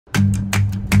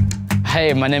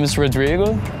Hey, my name is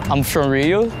Rodrigo. I'm from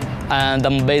Rio, and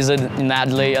I'm based in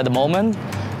Adelaide at the moment.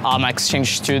 I'm an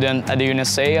exchange student at the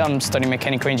USA. I'm studying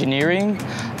mechanical engineering,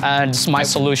 and it's my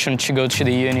solution to go to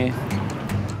the uni.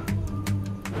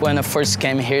 When I first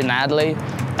came here in Adelaide,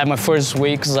 at my first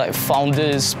weeks, I found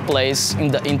this place in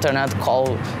the internet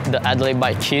called the Adelaide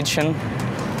Bike Kitchen.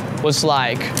 It was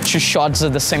like 2 shots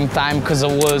at the same time because I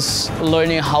was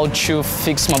learning how to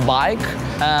fix my bike.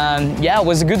 And yeah, it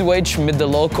was a good way to meet the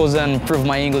locals and improve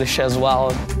my English as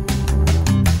well.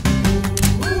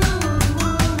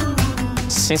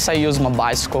 Since I use my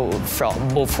bicycle for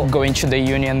both going to the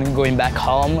uni and going back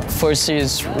home, first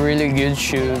it's really good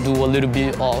to do a little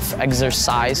bit of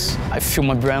exercise. I feel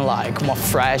my brain like more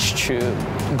fresh to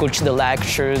go to the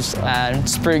lectures, and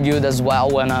it's pretty good as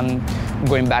well when I'm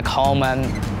going back home, and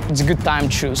it's a good time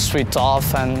to switch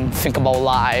off and think about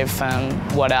life and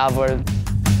whatever.